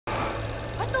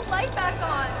light back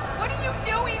on! What are you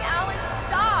doing, Alan?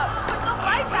 Stop! Put the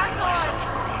light back on!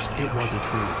 It wasn't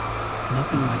true.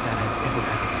 Nothing like that had ever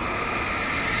happened.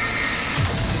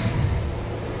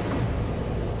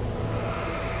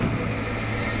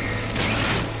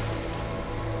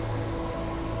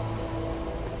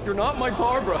 You're not my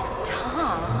Barbara!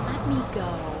 Tom, let me go.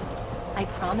 I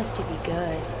promise to be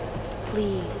good.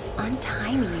 Please,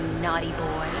 untie me, you naughty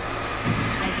boy.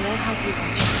 I will help you on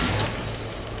your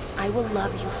masterpiece. I will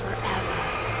love you forever.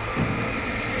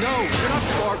 No, you're not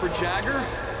Barbara Jagger.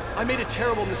 I made a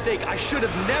terrible mistake. I should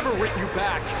have never written you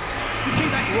back. You came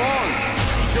back wrong.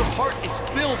 Your heart is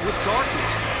filled with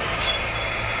darkness.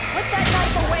 Put that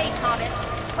knife away, Thomas!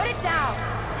 Put it down!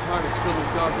 Your heart is filled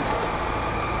with darkness.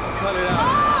 I'll cut it out.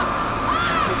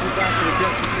 I'll take you back to the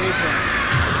depths you came from.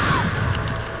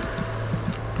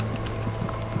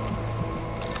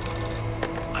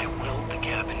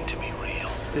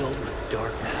 Filled with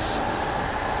darkness.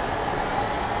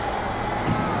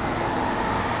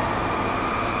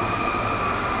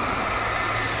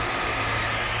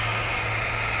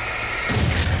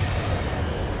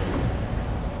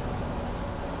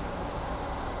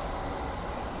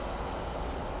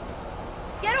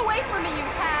 Get away from me, you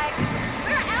hag!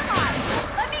 Where am I?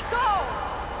 Let me go!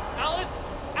 Alice!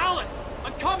 Alice!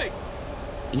 I'm coming!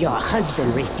 Your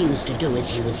husband refused to do as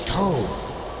he was told.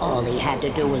 All he had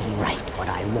to do was write what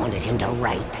I wanted him to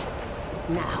write.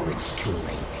 Now it's too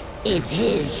late. It's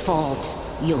his fault.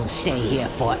 You'll stay here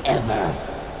forever.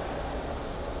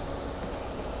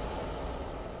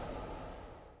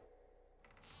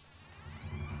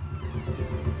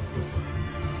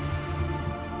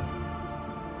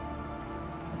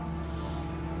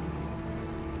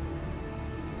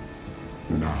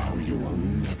 Now you will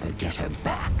never get her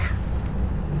back.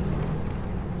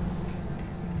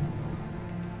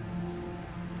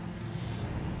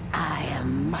 I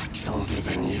am much older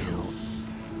than you.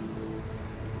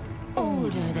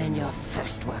 Older than your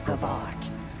first work of art.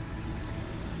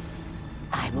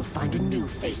 I will find a new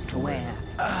face to wear.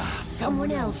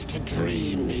 Someone else to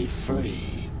dream me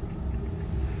free.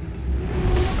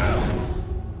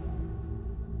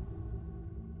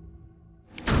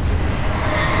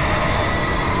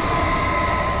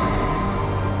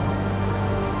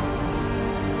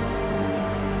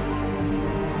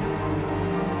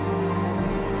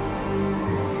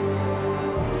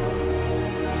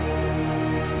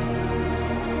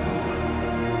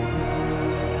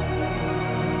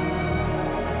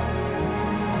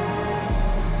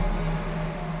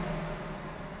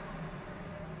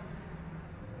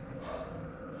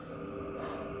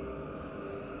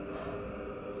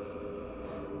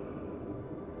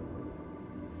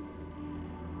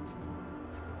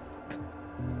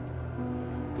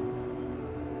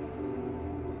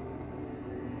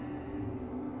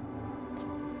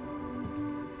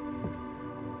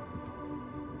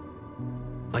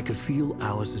 I could feel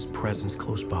Alice's presence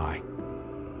close by.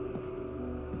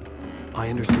 I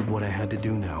understood what I had to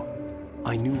do now.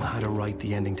 I knew how to write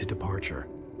the ending to Departure.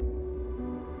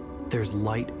 There's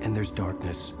light and there's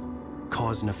darkness.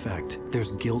 Cause and effect.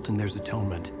 There's guilt and there's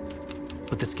atonement.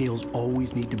 But the scales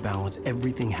always need to balance.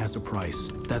 Everything has a price.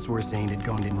 That's where Zane had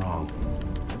gone in wrong.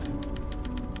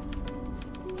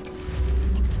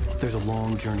 There's a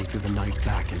long journey through the night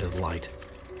back into the light.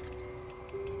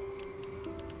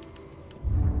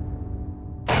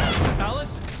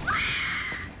 Alice?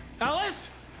 Alice?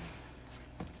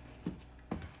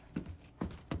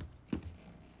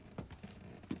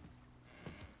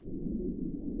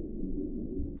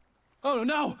 Oh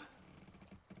no!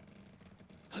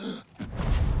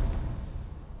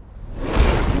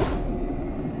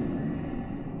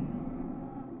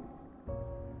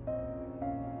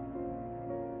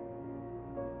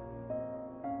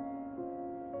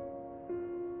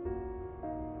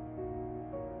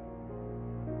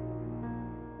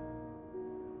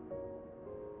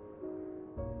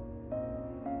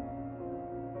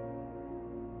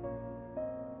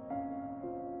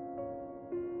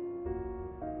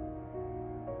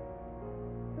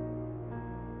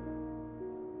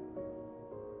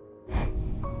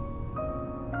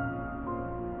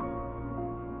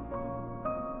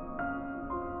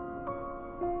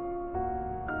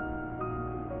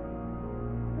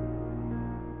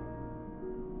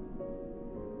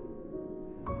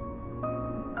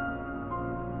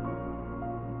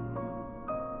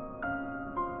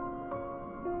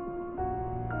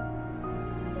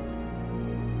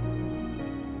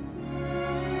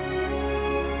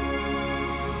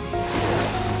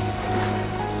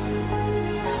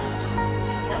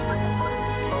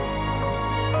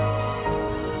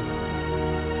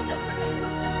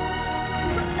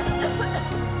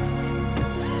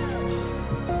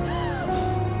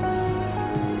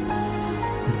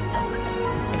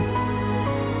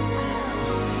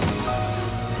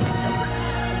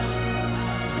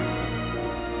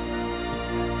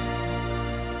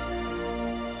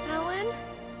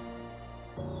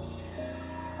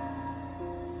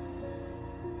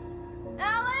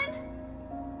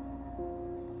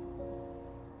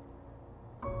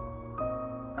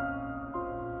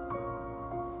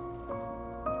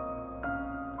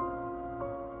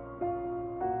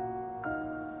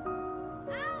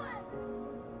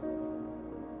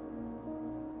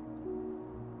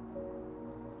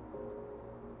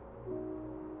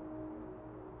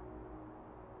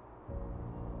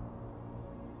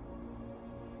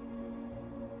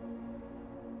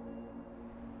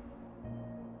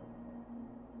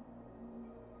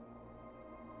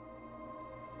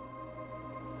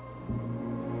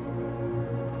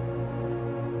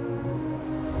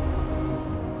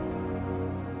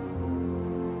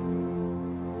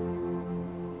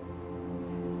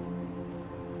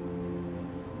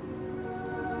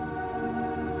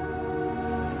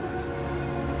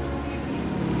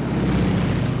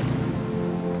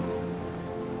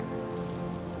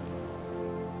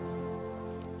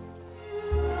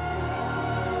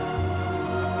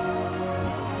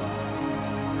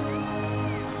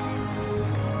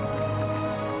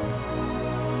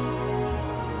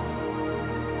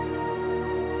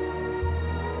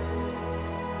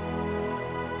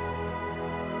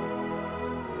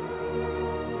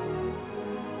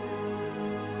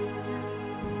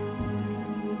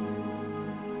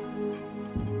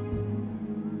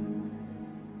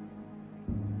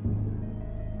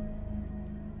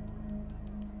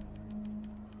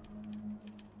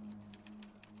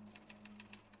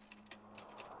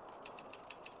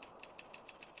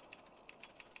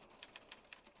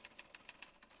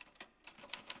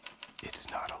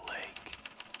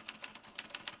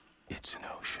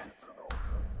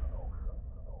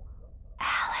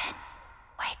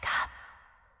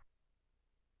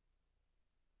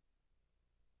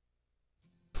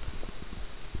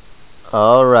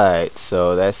 Alright,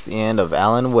 so that's the end of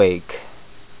Alan Wake.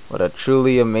 What a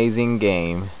truly amazing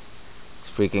game. It's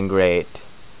freaking great.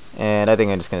 And I think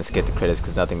I'm just gonna skip the credits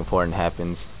because nothing important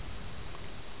happens.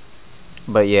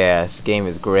 But yeah, this game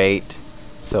is great.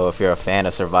 So if you're a fan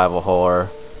of survival horror,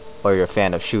 or you're a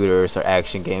fan of shooters or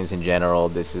action games in general,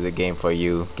 this is a game for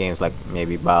you. Games like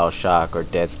maybe BioShock or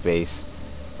Dead Space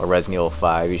or Resident Evil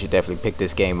 5, you should definitely pick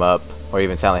this game up. Or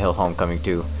even Silent Hill Homecoming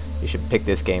 2. You should pick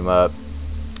this game up.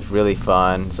 It's really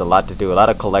fun. There's a lot to do, a lot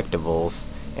of collectibles.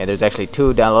 And there's actually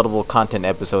 2 downloadable content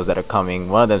episodes that are coming.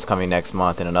 One of them's coming next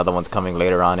month and another one's coming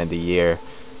later on in the year.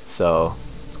 So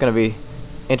it's gonna be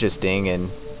interesting. And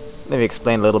let me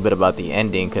explain a little bit about the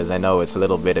ending, because I know it's a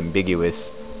little bit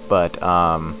ambiguous. But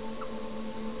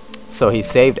so he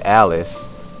saved Alice.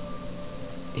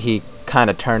 He kind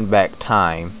of turned back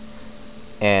time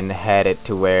and had it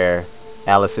to where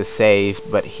Alice is saved,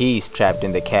 but he's trapped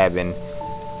in the cabin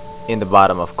in the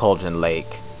bottom of Cauldron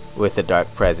Lake with the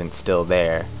dark presence still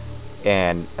there.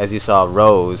 And as you saw,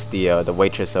 Rose, the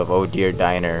waitress of Oh Dear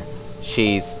Diner,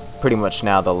 she's pretty much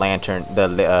now the lantern,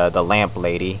 the lamp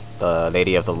lady, the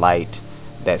lady of the light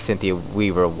that Cynthia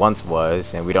Weaver once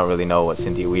was, and we don't really know what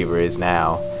Cynthia Weaver is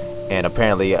now. And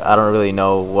apparently, I don't really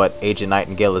know what Agent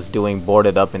Nightingale is doing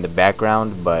boarded up in the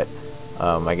background, but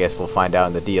I guess we'll find out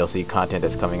in the DLC content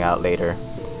that's coming out later.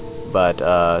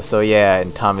 But so yeah,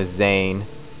 and Thomas Zane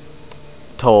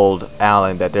told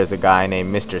Alan that there's a guy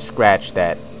named Mr. Scratch,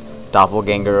 that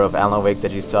doppelganger of Alan Wake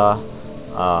that you saw.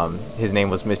 His name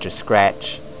was Mr.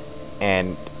 Scratch,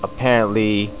 and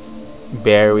apparently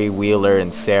Barry, Wheeler,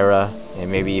 and Sarah, and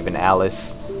maybe even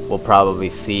Alice will probably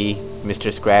see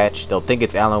Mr. Scratch. They'll think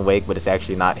it's Alan Wake, but it's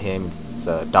actually not him. It's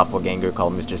a doppelganger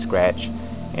called Mr. Scratch,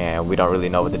 and we don't really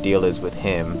know what the deal is with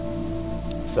him.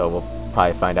 So we'll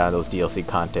probably find out in those DLC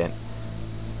content.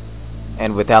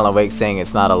 And with Alan Wake saying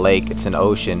it's not a lake, it's an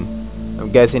ocean,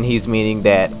 I'm guessing he's meaning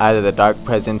that either the dark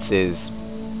presence is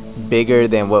bigger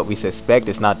than what we suspect,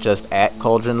 it's not just at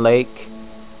Cauldron Lake,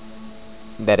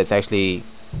 that it's actually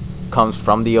comes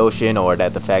from the ocean, or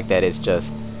that the fact that it's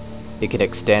just, it can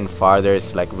extend farther,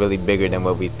 it's like really bigger than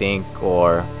what we think,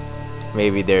 or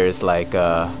maybe there's like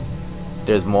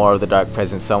there's more of the dark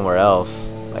presence somewhere else,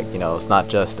 like, you know, it's not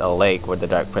just a lake where the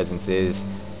dark presence is,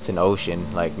 it's an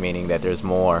ocean, like meaning that there's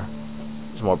more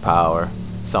power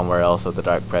somewhere else of the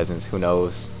dark presence, who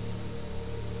knows.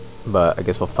 But I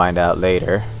guess we'll find out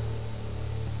later.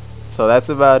 So that's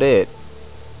about it.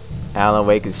 Alan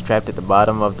Wake is trapped at the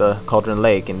bottom of the Cauldron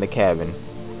Lake in the cabin.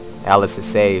 Alice is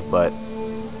saved, but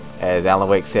as Alan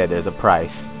Wake said, there's a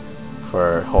price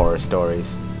for horror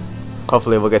stories.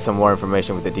 Hopefully we'll get some more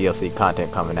information with the DLC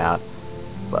content coming out.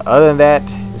 But other than that,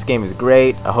 this game is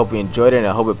great. I hope you enjoyed it, and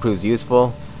I hope it proves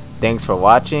useful. Thanks for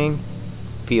watching.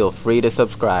 Feel free to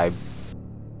subscribe.